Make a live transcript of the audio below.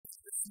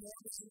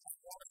morning, I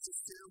wanted to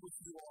share with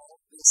you all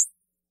this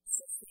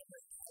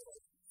systematic title,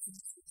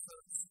 Feast the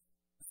Church.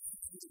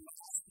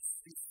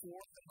 Before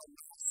and the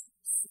last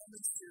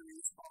sermon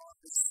series on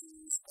this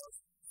series of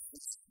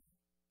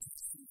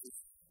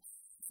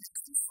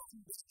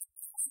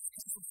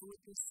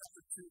Philippians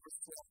chapter 2,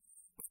 verse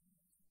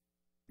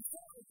 12.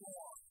 Before I go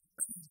on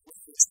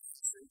with this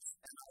message,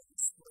 and I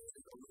explain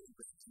it a little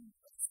bit to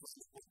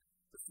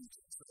the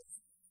future church,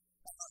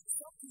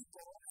 some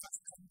people have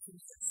come to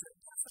me and said,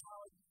 Pastor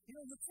Howard,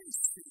 you're pretty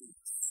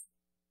serious.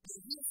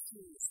 You're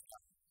serious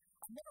guy.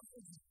 I've never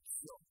heard you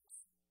joke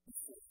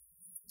before.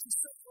 She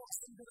said, well,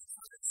 I'm going to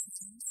try to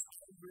change.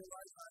 I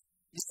realize that,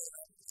 I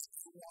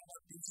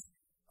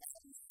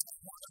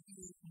want to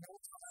be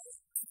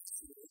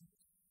multi-cultural.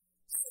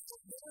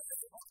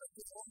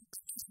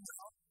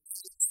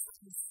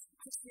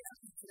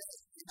 Christianity today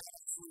is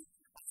actually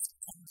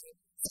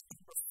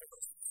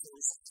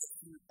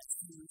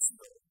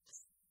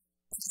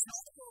it's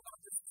not about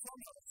this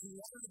promo who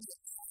wanted to be a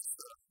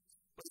pastor,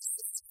 but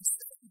it's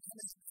instead of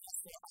becoming a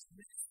pastor, I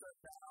minister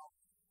now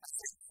as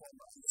a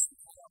promo. This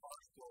is what our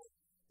article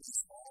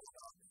is all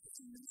about,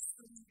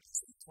 ministering as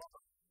a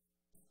promo.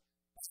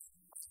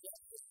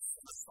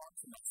 And I thought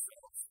to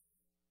myself,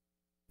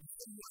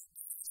 when you're a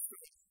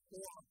pastor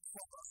or a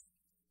promo,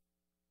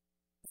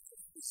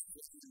 this is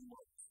what you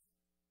want.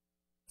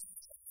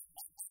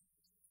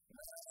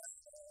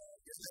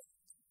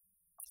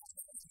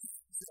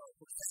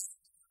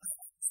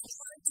 I'm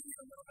trying to be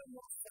a little bit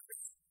more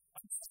focused.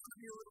 I'm trying to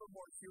be a little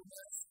more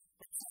humorous,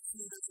 but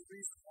actually there's a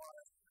reason why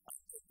I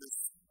did this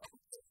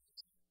over there.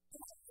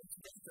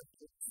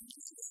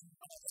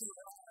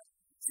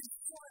 See,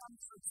 why I'm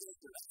so good,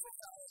 that's why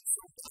I'm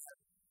so bad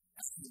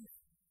at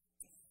humor.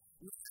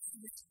 With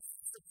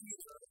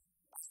Peter,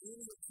 I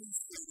really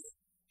appreciated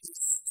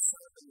his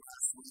sermon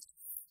last week,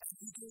 and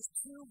he gave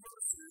two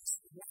verses,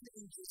 one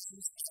in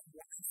James and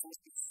one in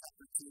Philippians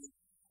chapter 2,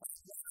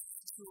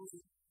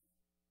 actually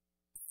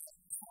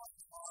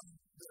on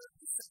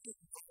the second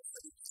verse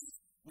that he gave,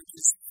 which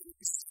is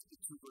Philippians chapter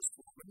 2, verse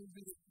 4. Let me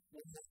read it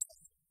one more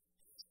time.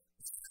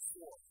 Verse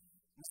 4.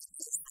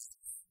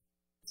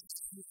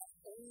 You have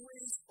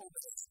always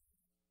obeyed.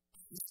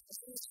 You have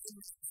always been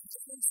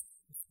repentance,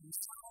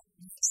 now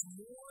much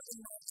more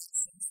than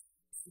righteousness,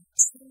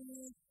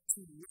 continue to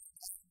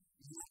live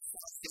your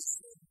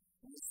salvation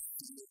with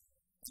fear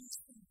and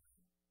trembling.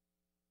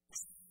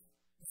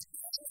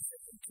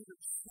 To the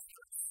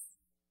church,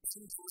 to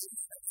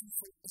believe that you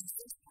for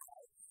Jesus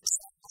Christ, is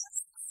that as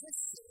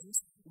Christians,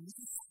 we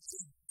have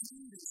a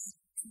duty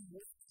to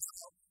work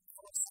out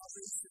our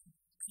salvation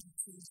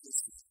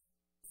continuously.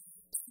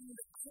 In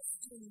the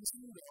Christian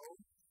lingo,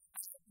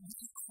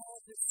 we call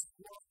this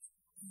work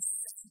the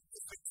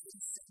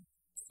sanctification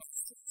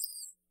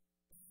process.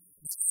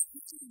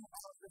 Speaking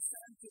of the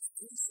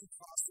sanctification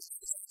process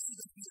is actually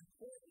going to be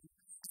important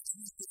as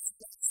we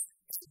discuss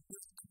the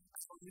book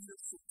our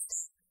leadership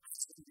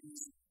has to do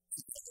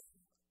today.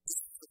 This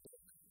is the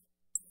book.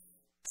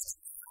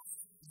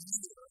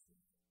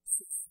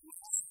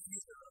 Last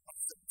year of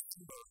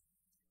September,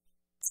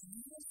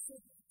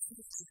 leadership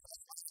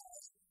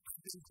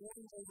I've been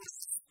going over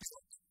this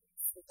book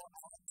for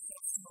our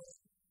personal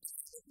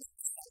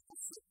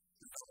discipleship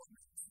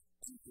development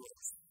and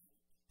growth.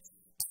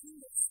 In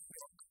this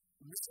book,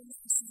 Richard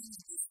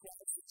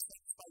describes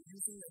itself by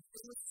using an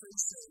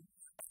illustration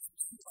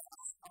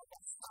of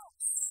a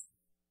house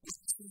with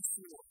two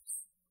floors.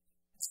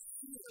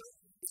 Here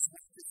is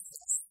what this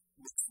house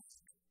looks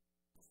like.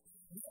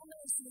 One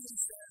illustration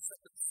says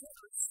that the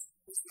church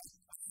is like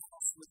a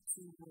house with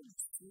two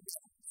rooms, two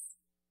bedrooms.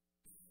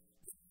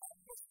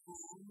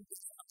 Room, the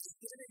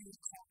beginning is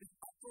called the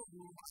upper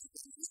room, I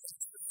think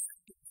that's the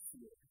second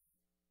floor.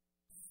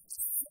 The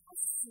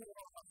first floor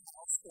of a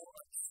house or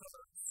a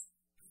church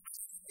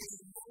is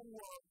a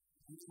lower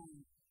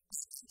room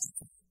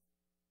system.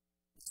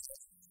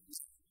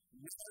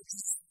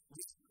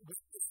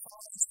 Which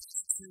defines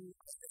two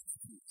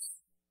identities.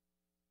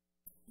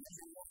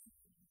 Number one,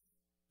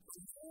 the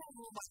lower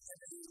room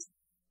identity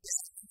is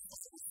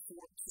actually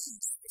four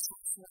keys. The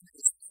first one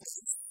is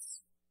place.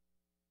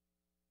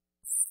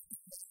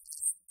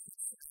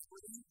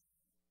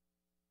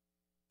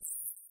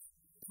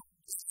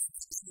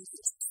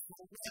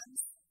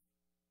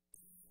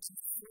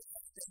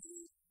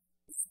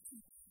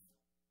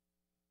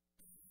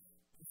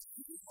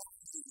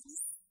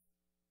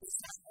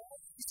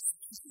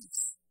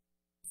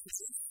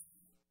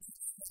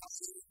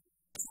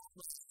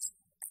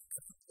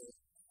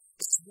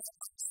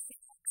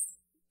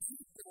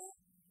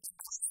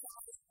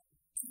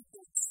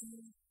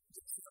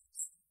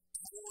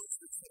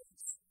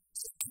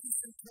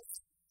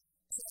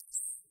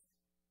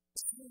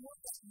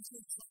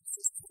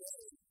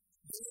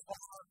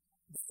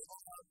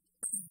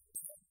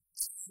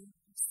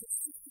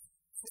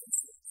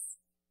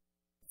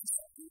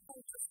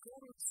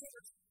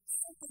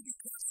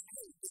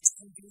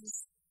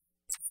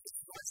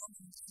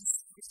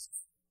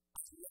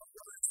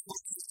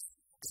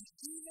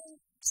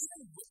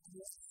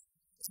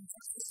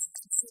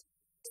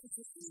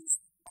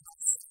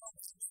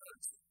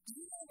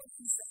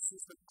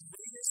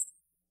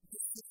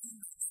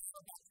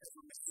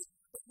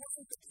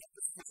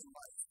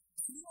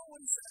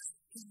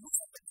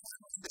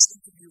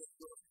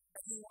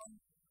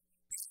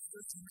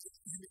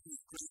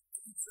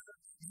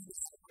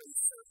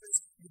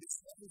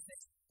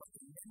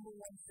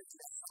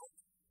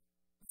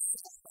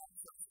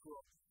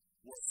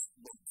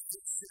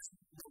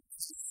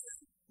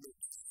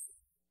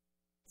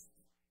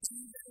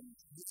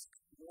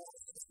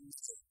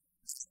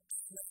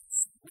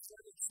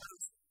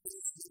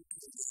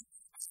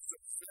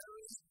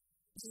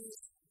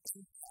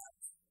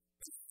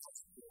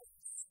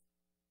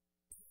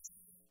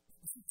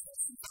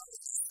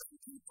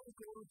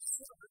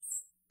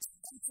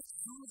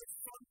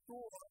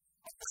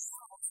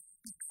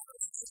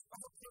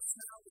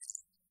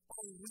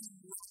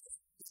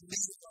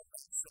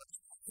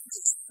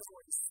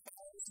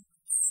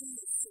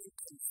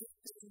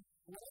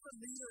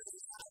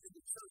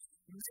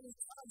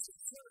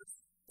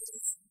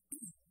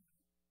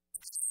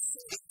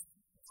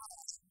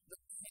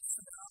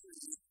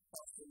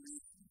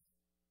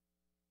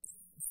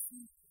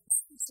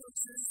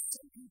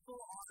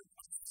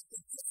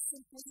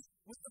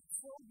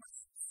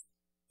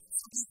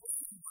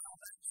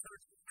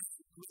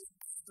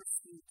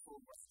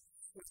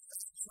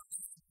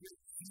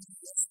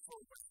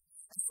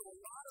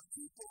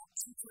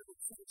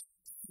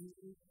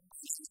 And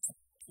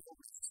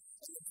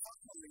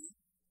finally,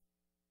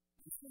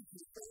 many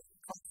people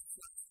come to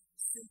church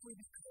simply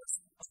because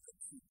of the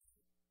people.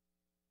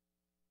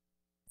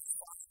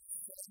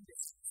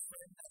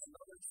 Friend at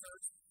another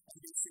church, and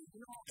they say,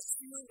 I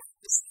feel like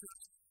this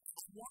church. I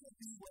want to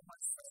be where my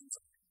friends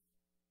are.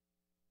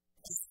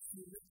 As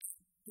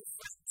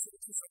different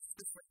churches of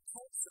different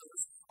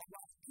cultures, a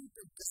lot of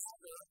people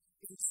gather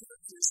in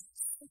churches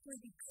simply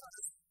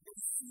because they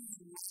see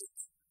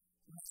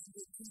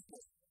like-minded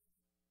people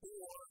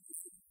or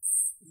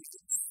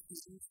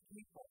experienced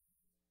people.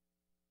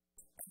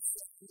 And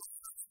so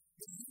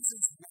the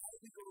reasons why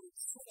we go to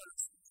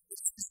church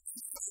is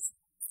because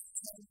it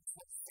can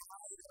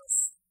provide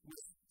us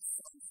with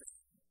something.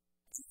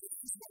 This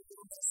is what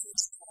the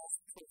message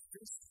calls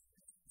provision.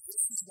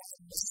 This is why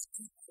most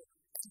people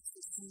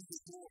enter through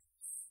the door.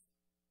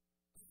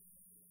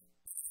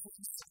 What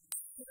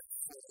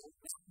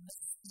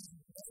must be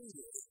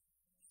noted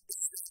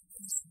is that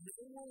these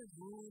lower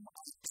room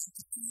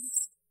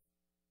identities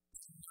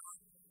are not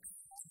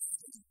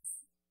complete.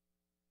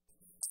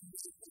 And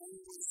they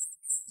always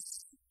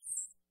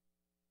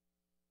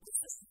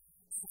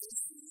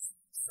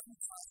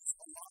sometimes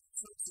a lot of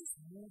churches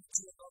move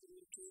to another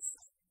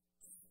location.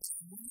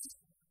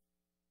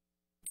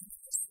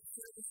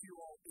 If you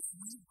all, if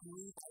we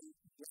grew by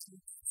one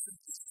person,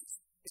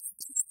 if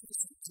each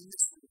person in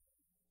this room,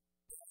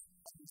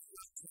 and we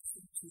start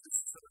listening to this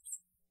church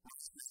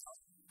right now,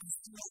 we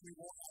feel we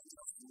won't have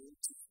enough room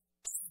to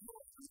grow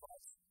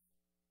everybody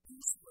in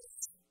this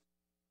place.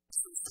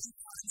 So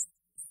sometimes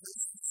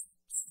places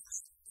change.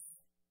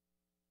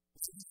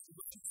 So we can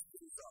look at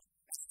things up.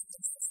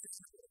 And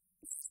sustainable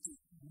is to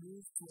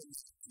move to a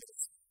new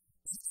place.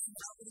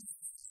 Now we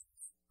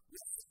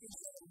are looking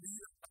at a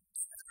leader, a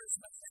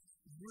charismatic,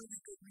 really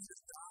good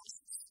leader, God.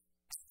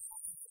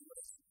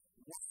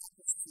 What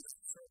happens to the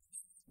church?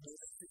 More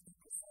than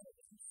 50% of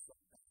it is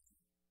something.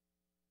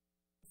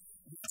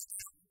 We have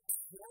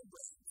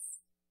programs.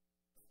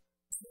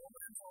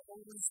 Programs are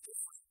always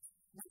different.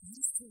 We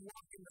used to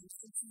work in the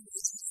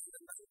 1980s and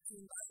the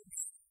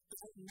 1990s. They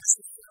don't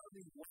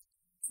necessarily work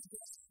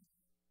today.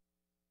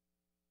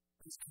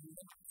 It's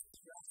not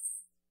just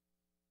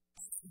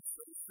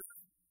education,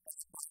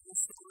 it's Bible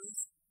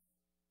stories.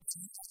 Do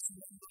you guys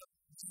remember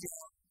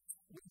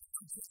when we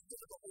projected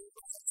the old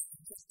guys,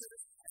 projected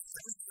it, and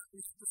then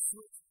we used to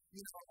switch,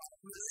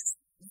 outwards,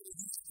 we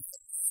used to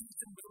shoot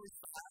them very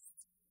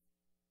fast.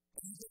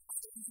 And you get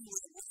crazy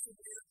with the rest of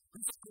it,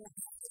 we just go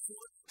back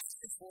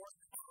and forth,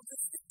 oh,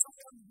 this is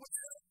someone with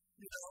it,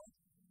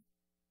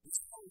 It's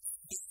always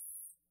this.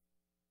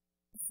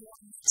 It's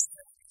what you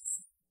expect.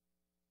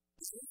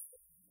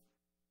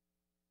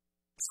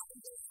 How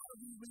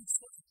do we reach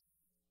them?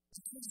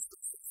 Because it's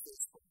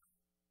Facebook.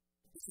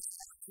 Because it's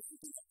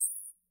activity.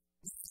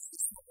 Because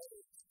it's the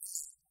whole.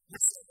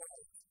 It's the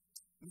whole.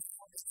 We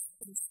call it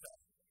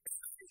Facebook.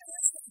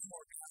 It's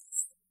more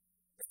guys.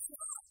 It's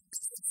not.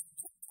 It's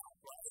TikTok,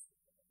 right?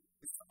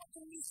 It's not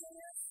the reason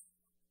it is.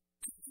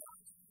 TikTok.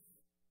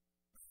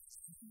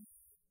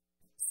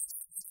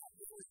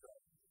 Here we go. I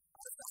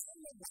don't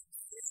know what it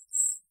is.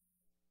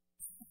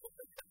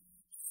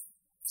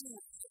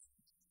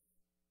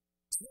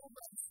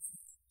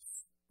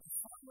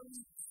 How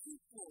many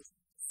people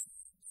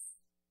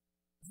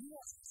you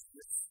are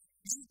with?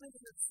 You've been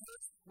in a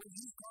church where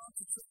you've gone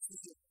to church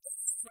with your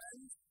best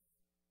friend,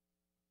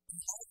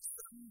 and all of a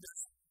sudden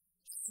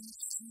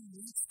she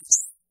needs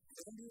this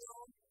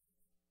Romeo.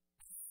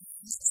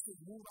 He has to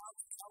move out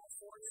to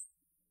California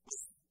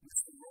with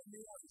Mr.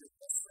 Romeo, and your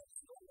best friend is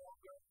no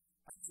longer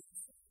at your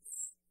church.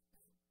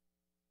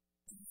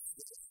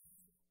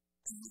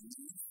 Do you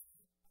need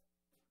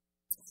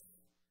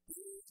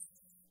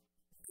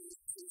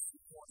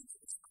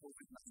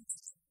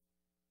COVID-19.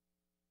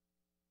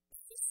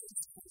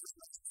 Since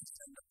COVID-19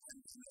 and the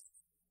pandemic,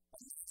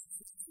 and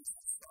Christians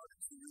have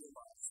started to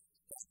realize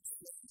that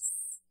place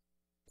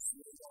is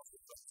really all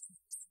the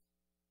questions.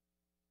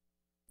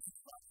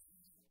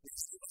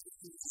 It's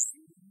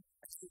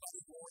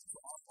everybody going to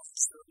online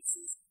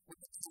services with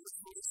the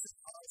proliferation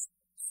of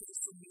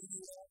social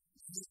media,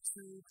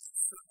 YouTube,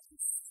 certain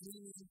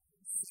streaming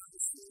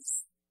services.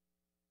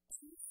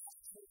 And we have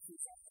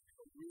churches that are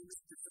in a really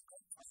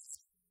difficult place.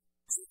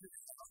 So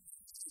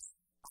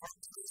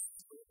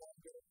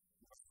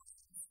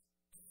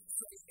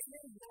in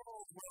a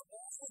world where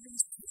all of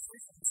these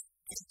positions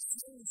can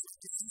change with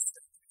the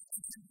instant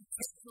and can be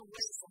taken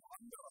away from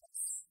under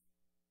us,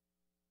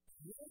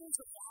 where does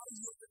the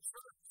value of the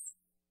church?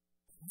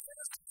 Where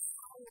does the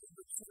power of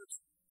the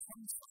church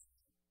come from?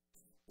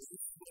 This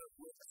is where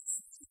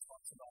he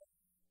talks about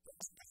the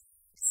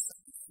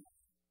second one.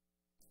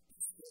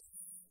 It's this.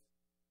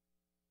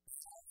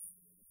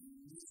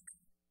 Unique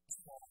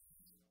small.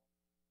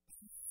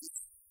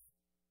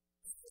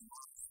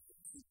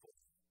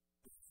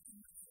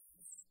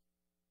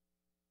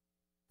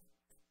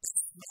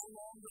 No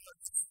longer,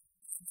 that's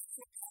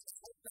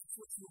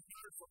what you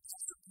heard from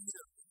Pastor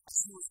Peter as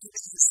he was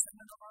giving his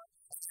seminar,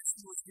 as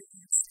he was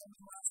giving his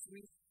sermon last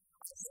week.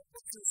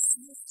 What you're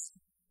seeing is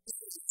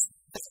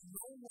that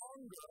no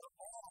longer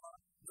are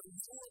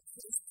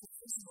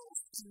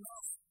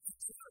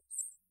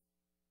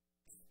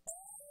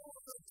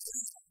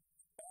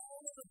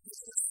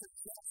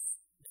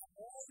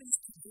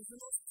in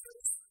those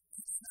days,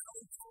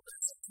 personality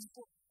programs and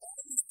people, all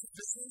these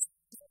positions,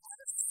 they had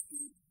a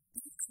steep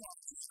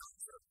decline in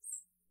church.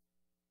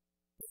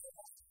 They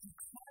are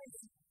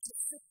declining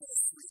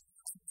precipitously,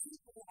 and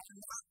people are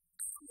not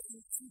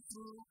coming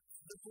through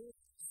the doors.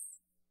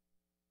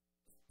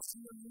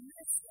 In the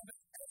midst of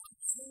an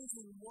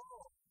ever-changing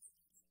world,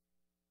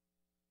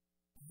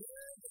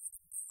 where does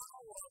the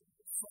power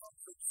from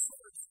the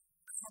church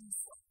come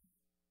from?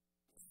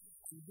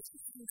 And the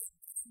thing that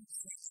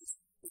changes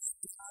is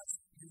God's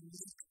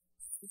unique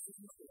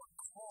signal or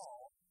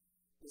call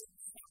or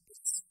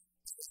purpose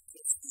to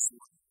this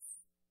life.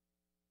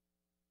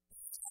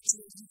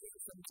 Actually, you get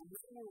from the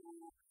real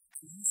world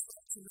and you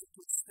start to make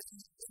your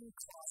steady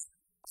incline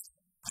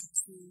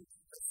into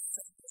the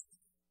second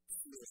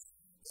period.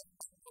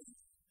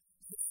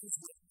 This is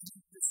what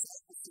deep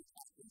discipleship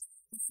happens.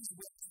 This is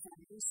what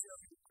formation of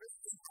the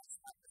Christian life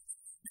happens.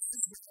 This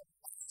is what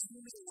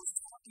Julia was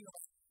talking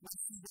about when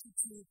she went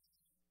to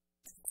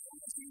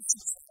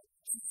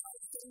she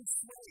tried things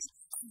ways.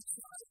 She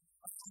tried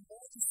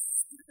all these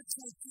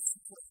spiritual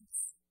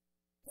disciplines.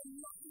 But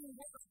nothing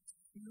worked.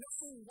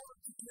 Nothing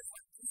worked to get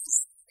her peace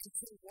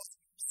until what?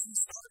 She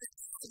started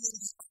in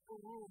the upper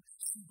room.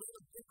 She read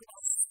a book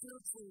about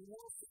spiritual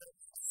warfare.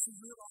 She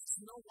realized,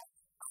 you know what?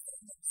 I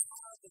am the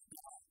child of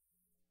God.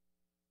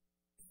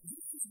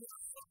 This is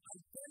where her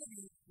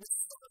identity was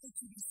starting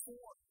to be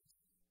formed.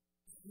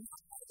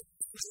 Not by the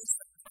place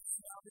that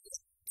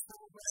personality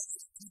programs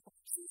and people.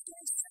 She was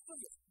doing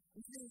secular.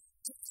 We didn't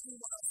just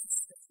realize the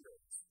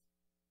standard.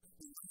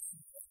 We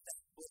read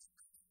that book.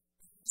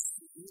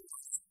 She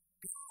realized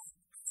God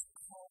is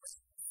calling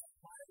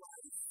my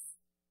life.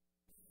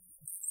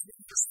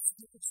 The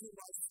spiritual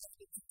life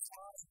started to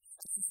climb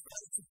and she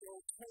started to go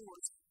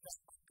towards that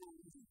upper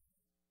room.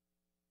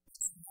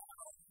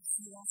 Now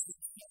she wants to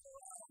come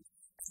around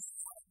and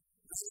help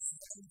this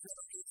young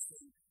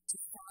generation to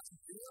find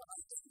their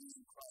identity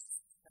in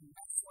Christ. And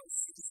that's why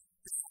she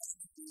decides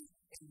to be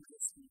a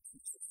ministry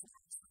teacher for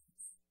her church.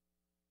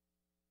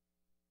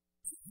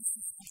 This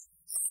is how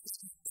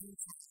she's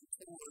moving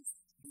towards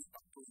the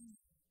upper room.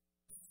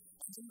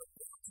 And in the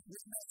book,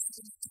 we're not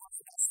going to talk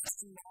about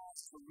setting laws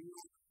for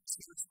real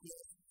church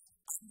growth.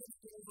 I'm going to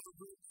go over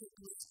it real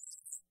quickly.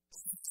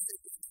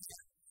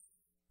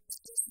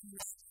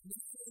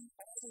 Nothing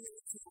all the way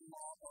to the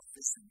law of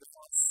fishing. There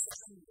are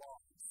 7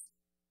 laws.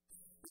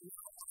 And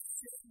what I want to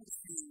share with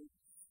you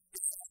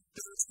is that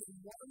there's the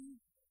one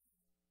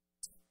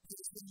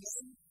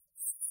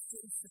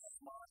station of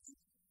mine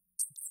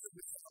together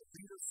with our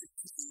leadership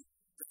team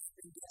that's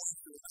been going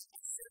through it. I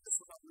said this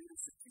about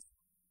leadership team.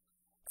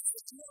 I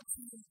said, you know,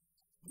 team,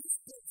 we've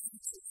been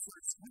teaching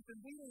church. We've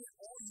been reading it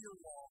all year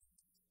long.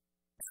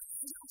 And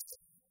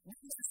we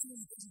never seen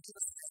anybody give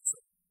us an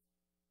answer.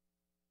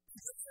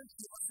 Because there's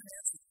no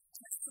answer.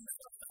 Just the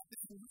matter of fact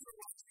that we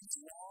realize these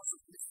laws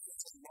of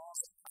distance and laws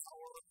of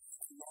power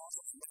and laws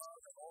of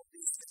love and all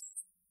these things.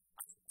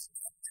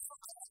 I'm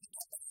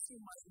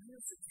asking my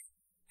leadership team,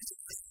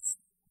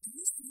 do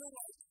you feel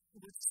like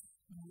we're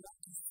not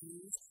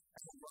confused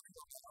and we're running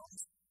around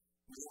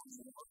more and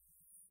more?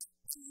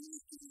 Do you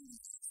need to do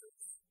these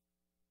things?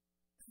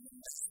 And then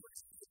that's what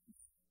it's doing.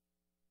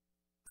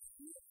 I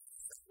feel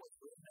that what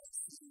we're not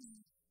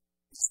seeing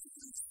is the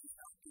things we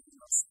have given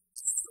us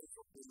to serve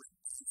a woman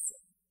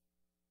teacher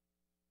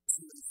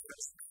to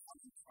address the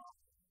common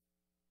problem.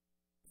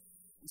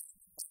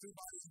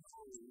 Everybody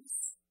knows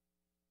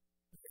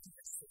that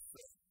it's the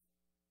thing.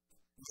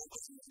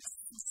 Nobody knows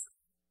the future.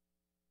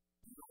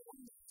 No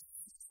one knows the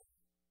future.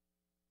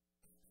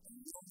 And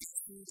nobody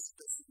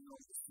doesn't know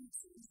the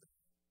future either.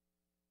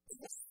 And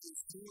what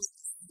he's doing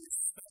is he's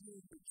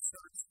studying the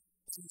church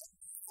to the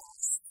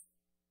past.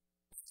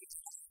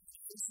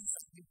 This is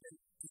that we've been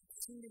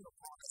continuing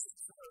upon as a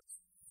church.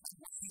 And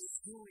what he is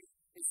doing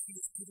is he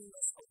is giving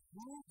us a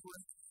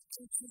blueprint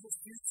into the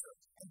future.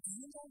 And do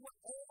you know what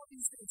all of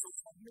these things are?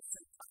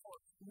 Submission, power,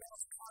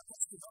 wealth,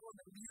 context,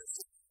 development,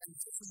 leadership, and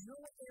so you know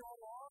what they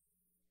all are?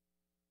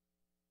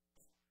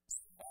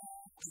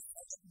 All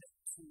development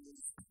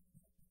tools.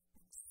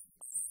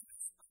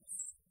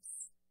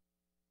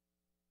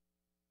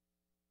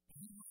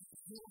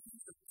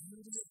 Here's the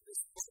beauty of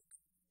this book.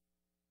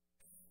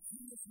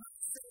 He is not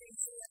saying,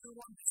 hey,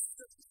 everyone, this is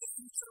the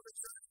future of the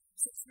church.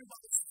 So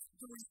everybody's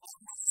doing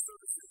online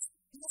services.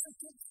 He doesn't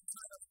give that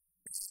kind of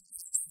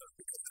answer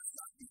because that's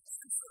not the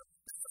answer.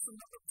 That's just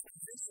another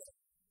provision.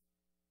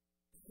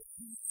 What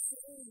he's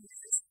saying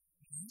is,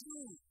 you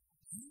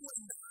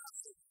and I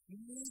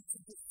need to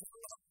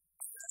develop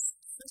as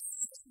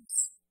Christians.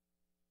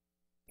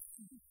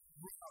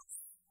 Growth.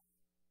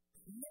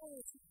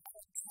 Knowing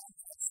our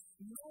context,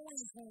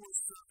 knowing who we're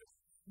serving,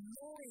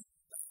 knowing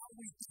how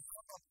we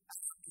develop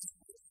as a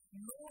people,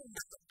 knowing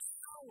that the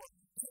power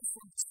comes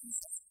from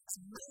Jesus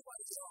and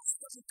nobody else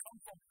doesn't come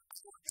from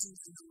our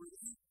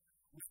ingenuity.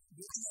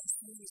 What I'm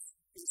saying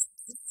is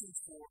pushing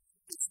for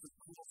is the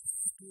growth,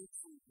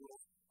 spiritual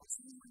growth of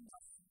human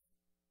life.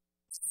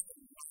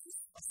 And what is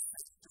a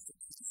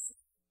sanctification?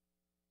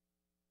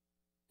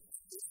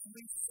 If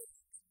we think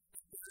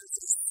there is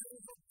a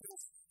silver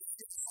bullet,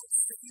 it's how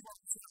save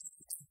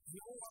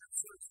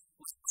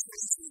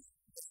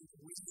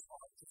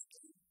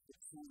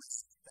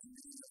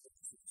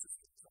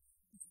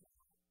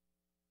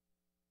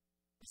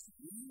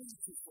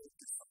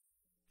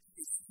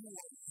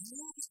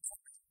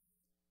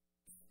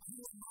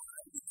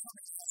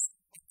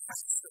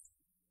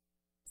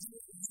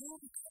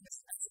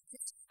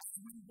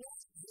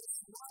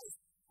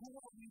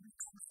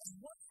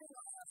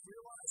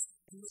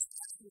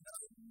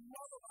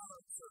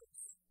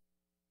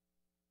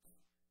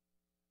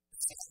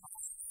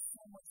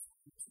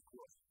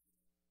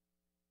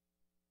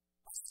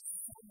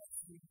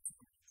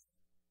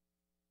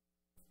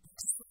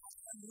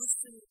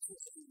listen to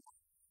everyone,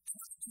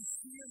 trying to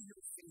hear your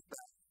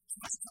feedback,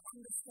 trying to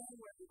understand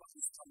where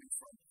everybody's coming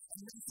from, and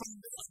then from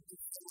there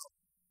develop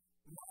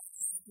my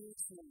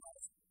spiritual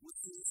life,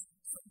 which is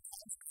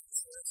sometimes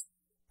access,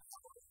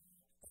 power,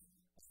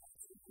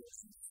 and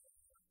grace.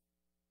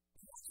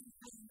 What you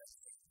think of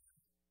me?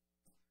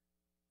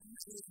 And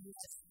many of you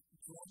have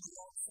gone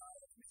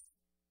alongside of me,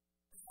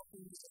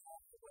 helping me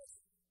along the way.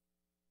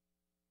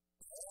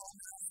 All I'm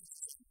asking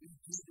is that we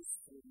do this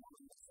for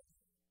one another.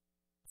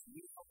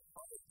 We help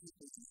other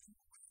people do it.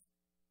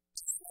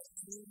 That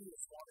community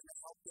is wanting to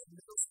help the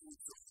middle school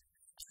children,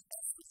 and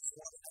efforts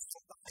wanting to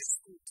help the high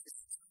school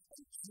kids,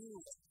 and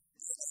June,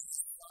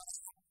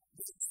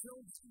 the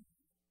children,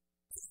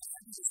 the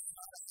families,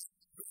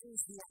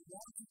 those who are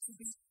wanting to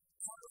be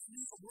part of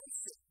legal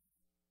worship.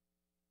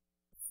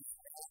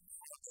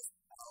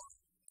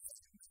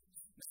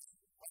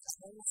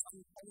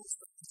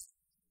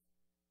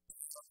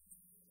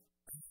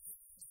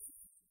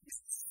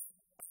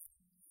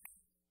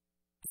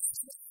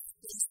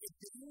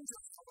 The danger,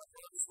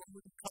 however, is when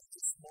we become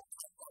this small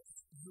type of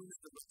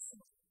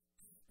unidirectional.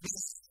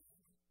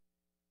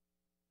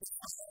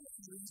 I am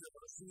a leader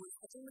who is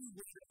only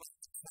worried about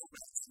the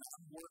programs, not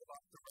worried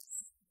about the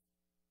rest.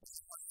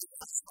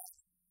 That's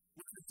right.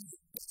 We're going to do the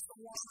best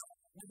one.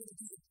 We're going to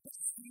do the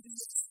best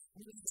videos.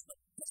 We're going to do the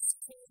best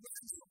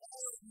programs in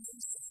all of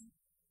nation.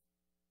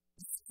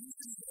 You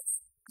do this.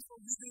 People,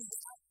 you do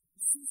that.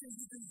 Susan,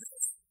 you do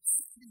this.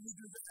 Susan, you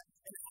do that.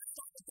 And I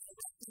thought about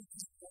directing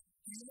people.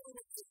 Do you know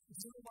what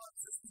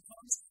this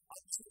becomes?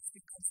 Our church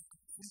becomes a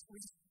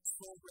completely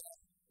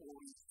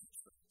program-oriented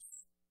church.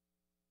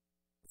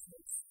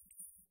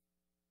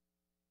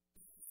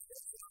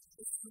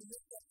 If you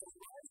look at the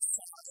right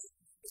side,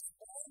 if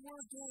all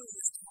we're doing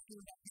is talking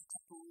about the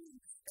upper room,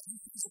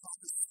 everything's about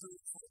the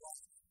spiritual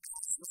life,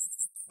 God's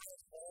let's spread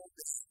all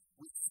this.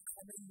 We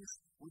come in here,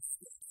 we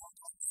still talk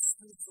about the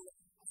spiritual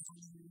life,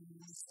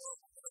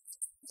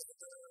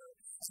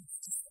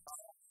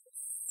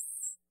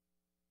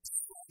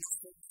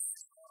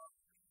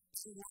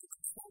 so what the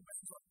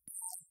programs are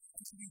bad,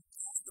 and we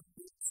pass the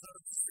big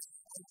services,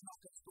 I'm not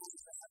going to go to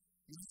that.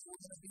 You know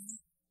what we're going to be?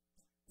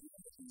 We're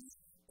going to be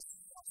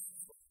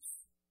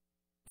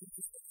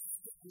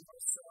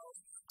ourselves.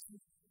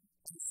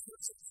 The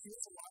scripture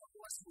feels a lot of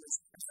language,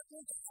 and I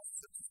think I've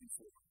said this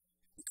before.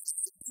 Because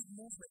the big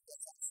movement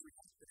that's actually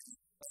happening,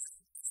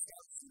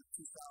 starting in the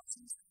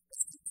 2000s,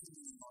 that's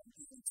continuing on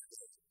even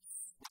today.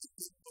 When the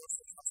big burst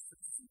of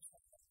hostility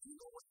comes up, you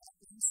know what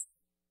happens?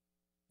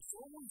 There's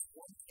always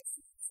one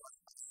person who's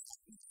like, I'm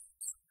happy.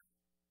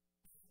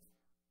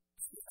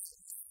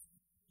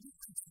 You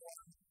can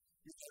try.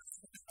 You can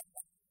try.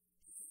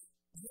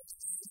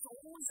 There's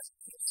always a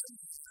person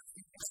who's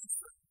the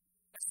answer.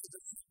 And so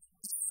there's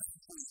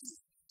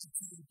to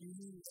do the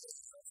new way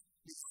of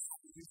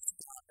this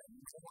God that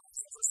no one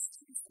has ever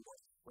seen before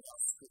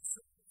without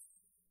scripture.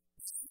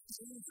 It's the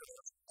danger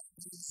of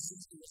being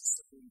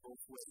interested in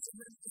both ways. And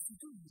then if you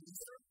do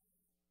neither,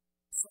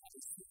 so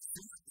it's the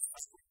danger of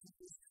what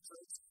people in the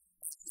church,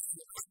 it's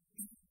the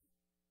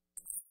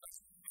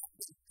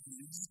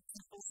lead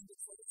people in the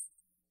church.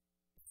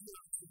 You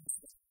have to do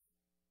that.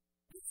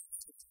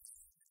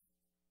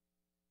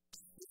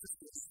 This is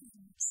what it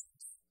means.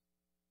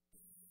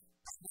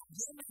 What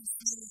Roman is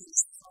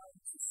trying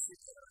to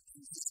share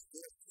in this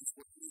book is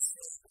what he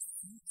says the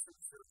future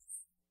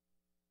church.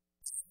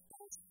 It's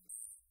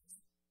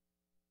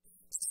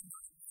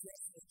not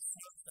just a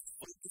church that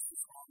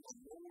focuses on the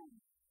Lord.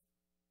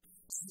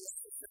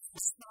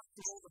 Let's not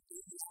throw the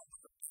baby out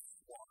with the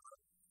bathwater.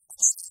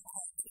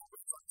 Oh,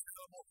 programs are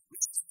terrible.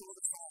 Let's just throw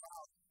this all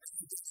out. And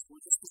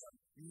we're just going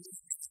to move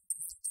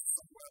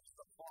somewhere to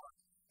the park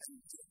and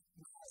get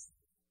right.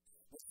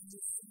 What do you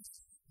think?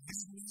 You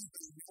need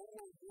a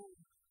lower room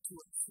to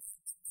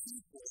assist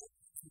people,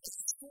 but it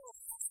still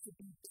has to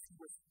be done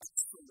with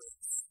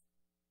excellence.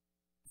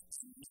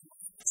 You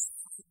want this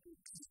type of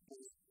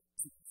people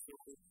to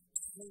go toward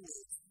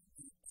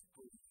the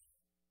upper room.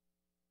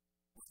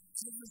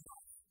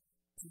 Everybody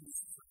in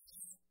this church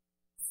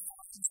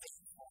finds a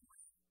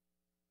calling,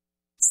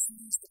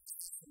 sees the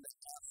passion that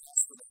God has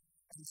for them,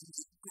 and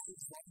just goes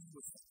running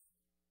with them.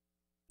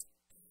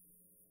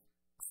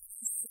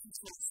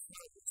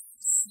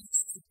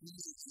 Seeks to be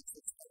a teacher.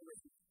 I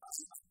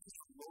put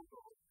a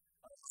logo.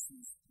 If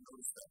you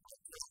notice that, I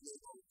put a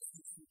logo in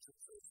the future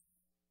church.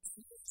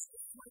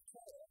 It's my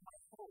call, my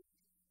hope.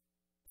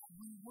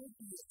 We would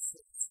be a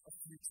church, a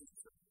future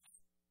church.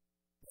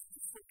 Not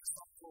just focus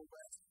on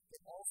programs,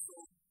 but also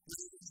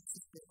building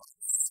people up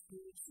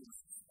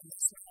spiritually. And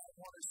that's why I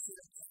want to say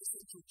that the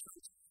central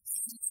church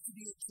seeks to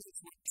be a church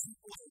where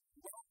people are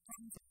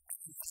welcomed,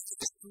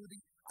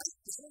 including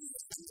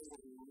identity of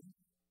the Lord.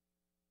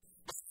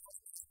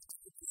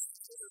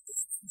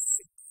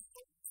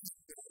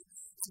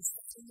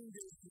 Finding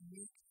their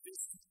unique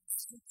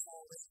business and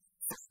calling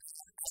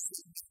as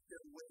they make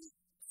their way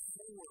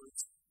towards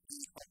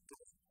the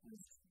upper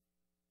room.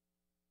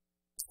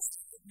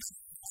 We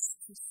have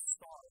to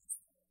start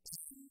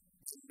in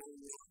the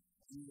lower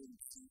room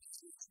to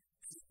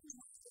people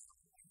like that.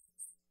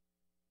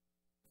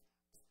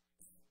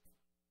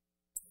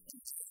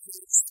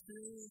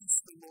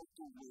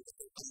 upper room,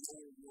 a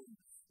lower room.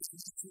 It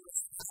needs to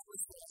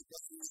establish the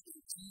identity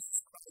of Jesus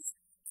Christ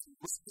to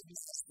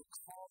recognize the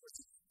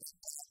quality that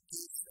God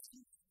gives them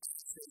as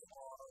they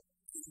are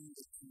in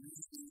the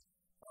community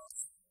of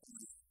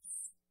believers.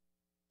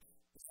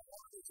 What I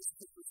want to just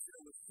quickly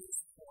share with this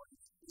point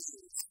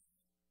is,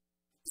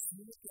 if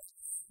you look at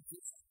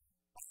this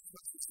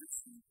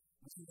position,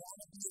 we want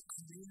to be a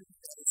community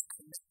that is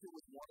connected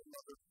with one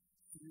another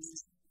through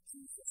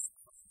Jesus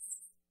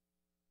Christ.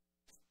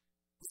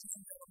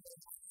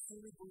 I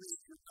truly believe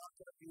you're not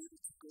going to be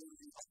able to go to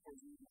the upper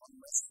room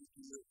unless you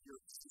do it your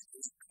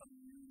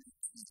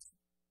community.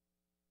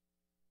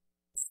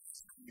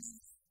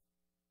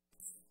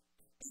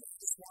 And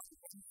that's why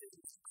one thing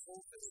with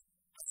COVID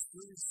has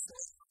really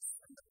shown us,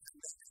 and the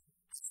pandemic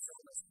has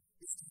shown us,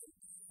 is the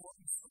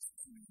importance of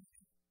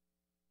community.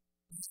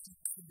 You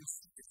can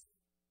communicate.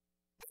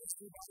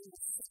 Everybody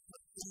was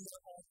separate in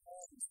their own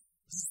homes.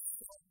 You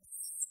felt the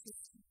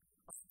sting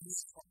of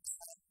being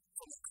apart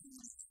from a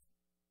community.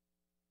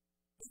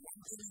 And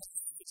one thing that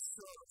is for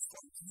sure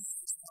from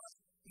Jesus' time,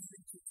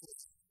 even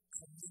today,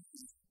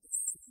 community is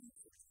super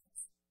important.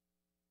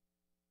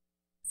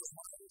 So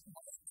my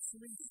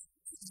plea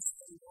to each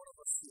and every one of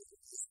us here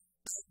is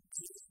that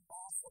get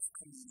off of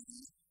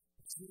community,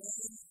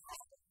 join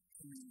our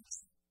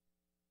community.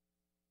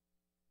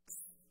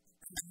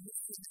 And the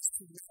mission is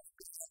to walk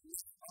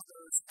with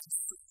others and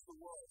search the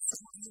world.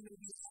 Some of you may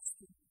be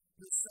asking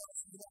yourself,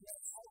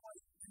 how do I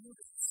do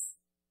this?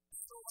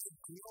 How do I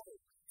grow?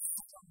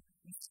 How do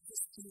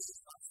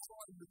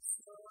I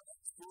mature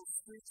and grow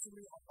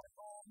spiritually on my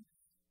own?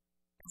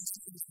 And this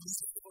is the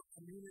mission of a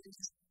community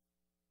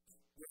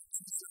where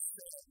Jesus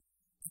said,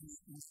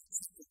 in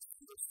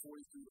verse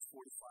 43 to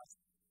 45,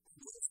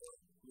 whoever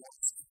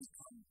wants to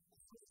become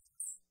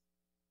great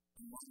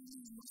among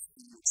you must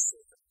be your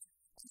servant.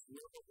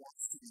 Whoever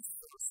wants to be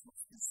first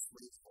must be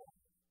slaveable.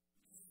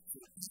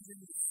 For even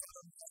the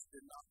Son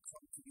did not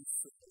come to be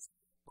served,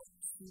 but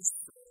to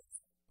serve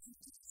and to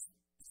give his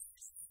life.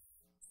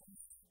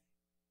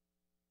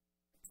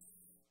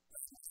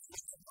 That's what we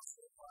think about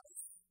their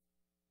life.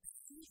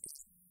 We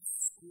get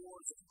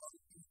scores of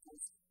other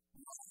people's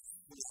lives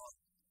who are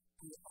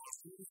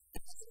really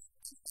gathered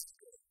and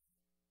gathered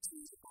to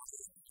the body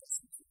of Christ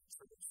in the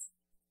church.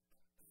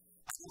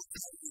 I will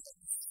tell you that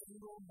the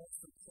single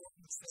most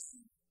important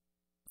thing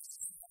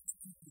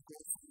people go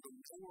from the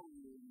lower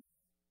room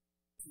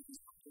to the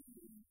upper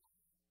room.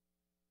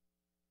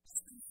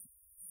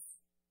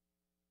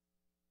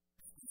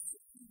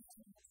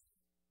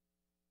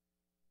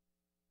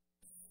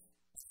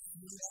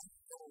 You have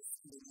to go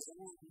from the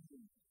lower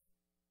room.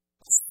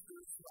 A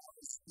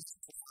spirituality is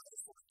provided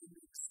for. Give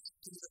me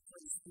the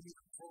place, give me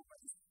the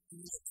program, give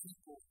me the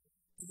people,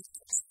 give me the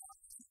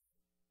personality.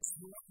 If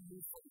you want to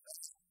move from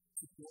that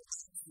to go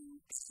to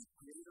a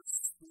greater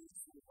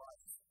spiritual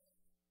life,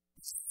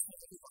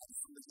 everybody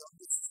from the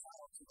youngest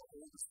child to the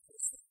oldest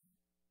person.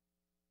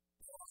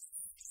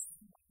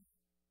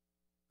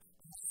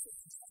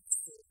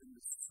 In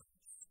this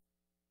church.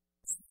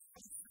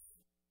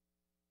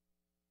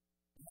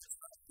 And that's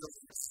not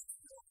building a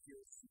skill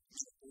here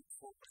in a big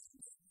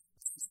program.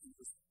 It's just in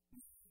this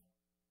community.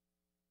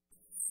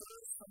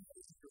 Serve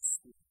somebody in your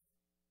school.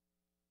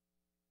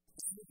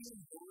 Maybe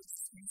in boards,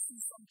 you see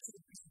somebody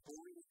being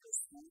bullied in your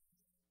school.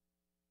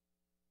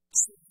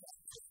 Sit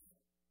down there.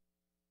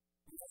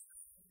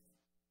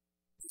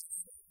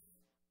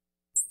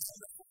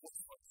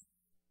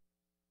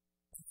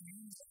 You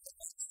know that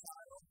that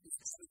child is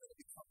actually going to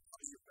become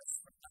part of your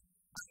best friend.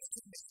 I'm going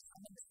to make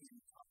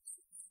you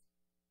conversations.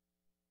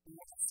 And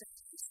what I'm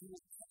saying is you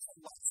will touch a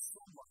life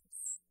so much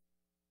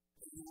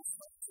that you will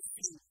start to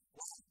feel,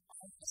 wow,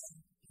 I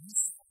am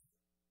useful.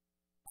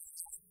 I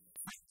have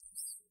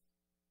kindness.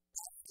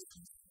 I have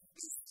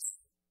business.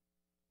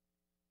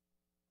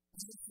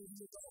 Even for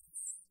you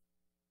adults.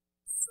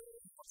 So,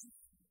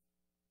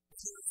 if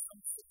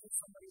there's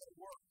somebody at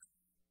work,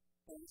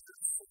 or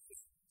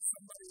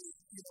somebody,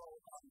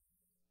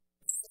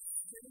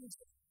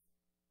 stranger,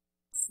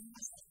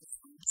 somebody has the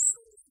food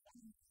served on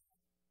you,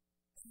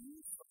 and you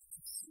start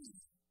to see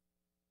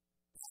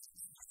that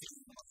I get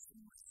enough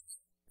from my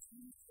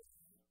community.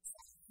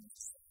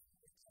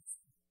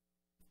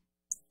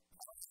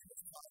 I don't think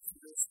it's time for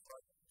this,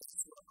 but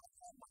that's what I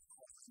have my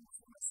calling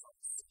for myself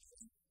to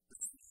say.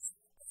 This is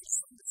a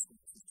Sunday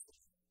school teacher.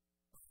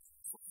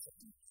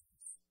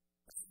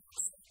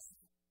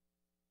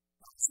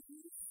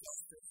 Absolutely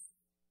justice.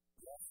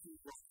 Walking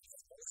right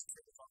as I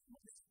care about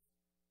money.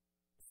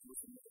 With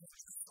the money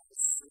I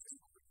was serving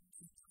other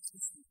people,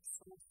 teaching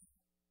children.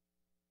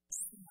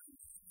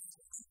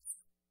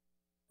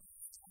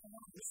 I don't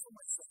want to live for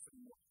myself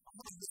anymore. I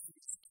want to live for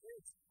these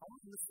kids. I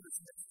want to live for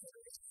this next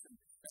generation.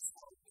 That's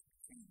how it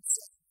became.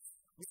 So,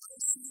 when I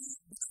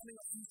see becoming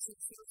a future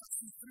church, I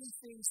see three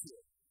things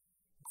here.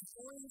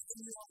 Growing in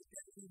your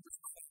identity with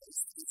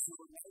Christ is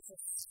your life of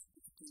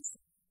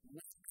sanctification.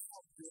 Work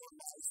out your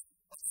life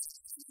of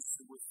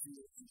sanctification with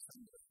fear and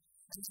trembling.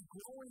 And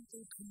growing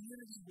in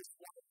community with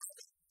one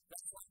another.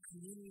 That's why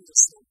community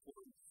is so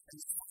important. And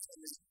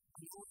finally,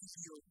 growing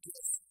in your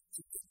gifts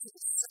to get to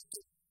the second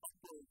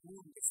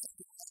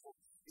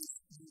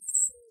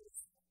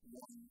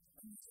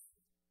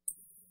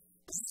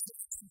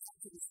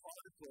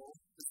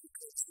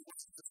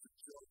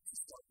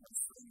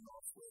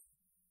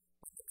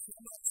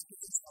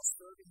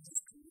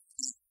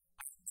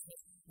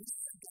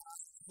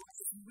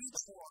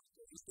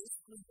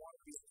only want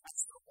to be a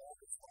pastor all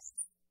his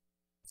life.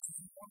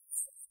 He wanted to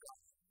serve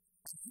God.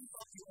 And he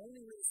thought the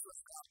only way to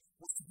serve God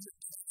was to be a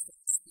pastor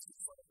and speak in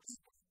front of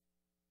people.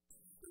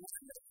 The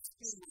one that he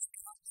did was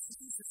God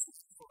Jesus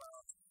for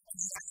us, and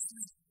he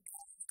actually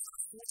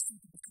forced him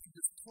to become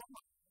this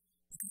plumber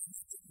because he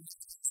said he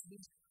was to me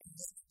and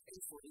he had to pay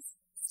for his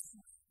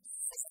food.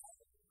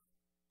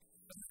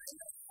 And then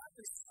that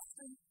happened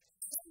after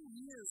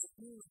 10 years of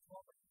being a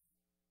plumber.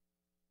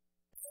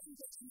 And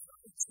that he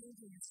started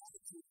changing his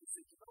attitude to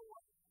say, you know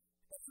what?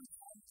 Every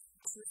time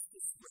Chris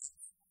is rich,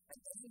 and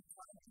every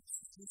time he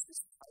changes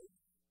his pipe,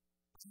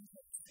 he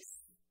has faith.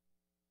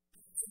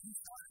 So he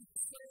started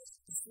praying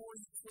before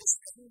he was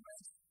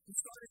anywhere. He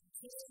started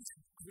praying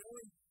and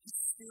growing his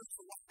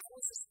spiritual life. That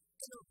was his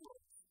inner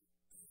growth.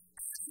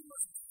 As he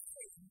was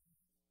praying,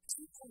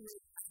 people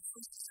would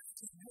actually say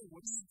to him, hey,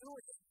 what are you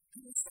doing? He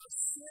would start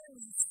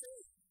sharing his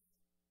faith.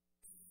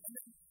 And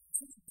then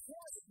to the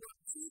point where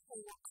people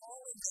were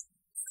calling him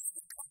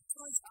the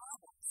God's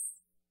albums.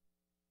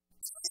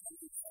 So they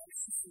didn't tell him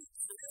to see.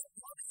 They didn't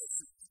want to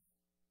see.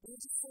 They were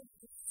just so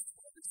good.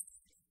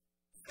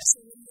 And so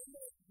when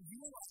they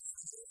realized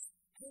this,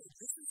 hey,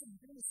 this is a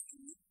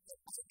ministry that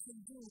I can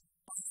do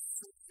on the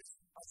surface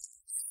of it.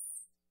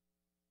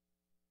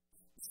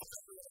 So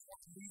I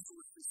want to leave you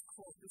with this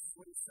quote. This is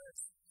what he says.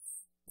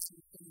 This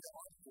is in the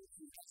article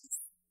he has.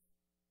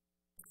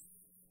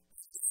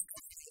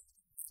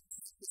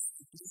 This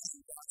is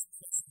using God's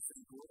presence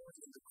and glory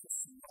in the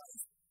Christian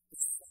life.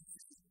 It's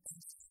something that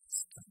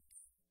is coming.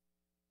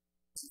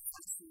 It's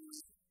actually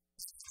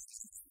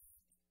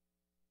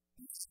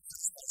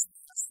as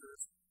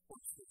pastors or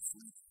church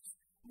leaders,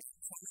 in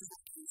some of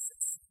the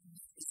cases,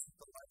 this is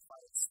the life I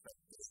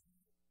expected.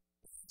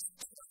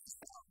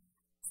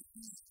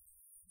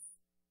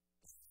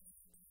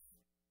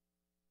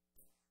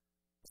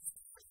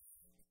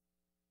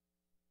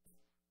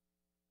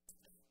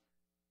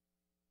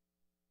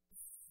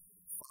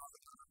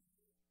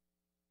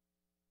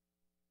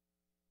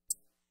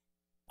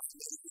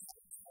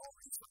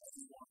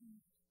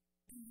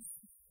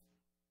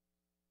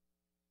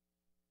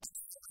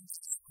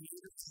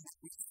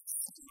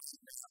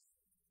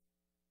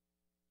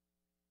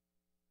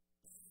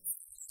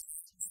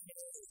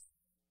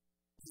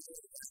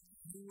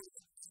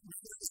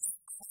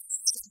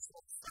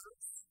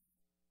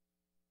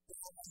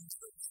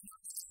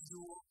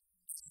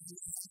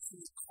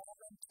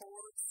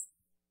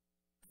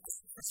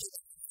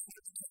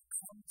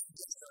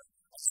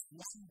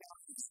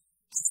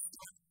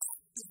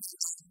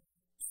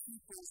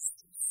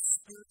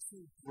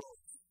 Spiritual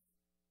growth.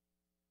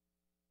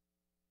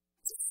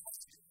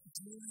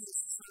 During this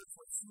church,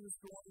 when she was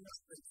growing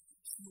up,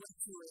 she went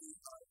to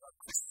a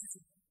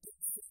Christian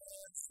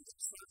dance in the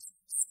church,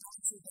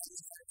 sponsored that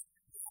event.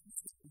 That was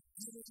the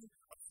beginning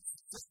of the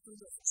trajectory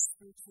of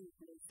spiritual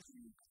growth for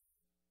you.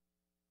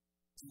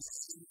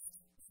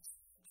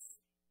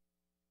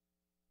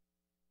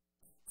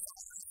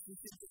 We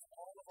think that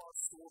all of our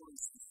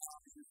stories and how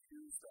He has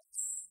used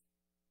us.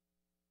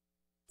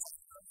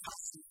 How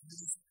He has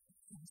used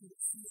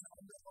in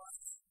our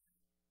life.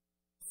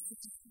 It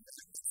is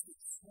the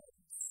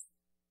choice.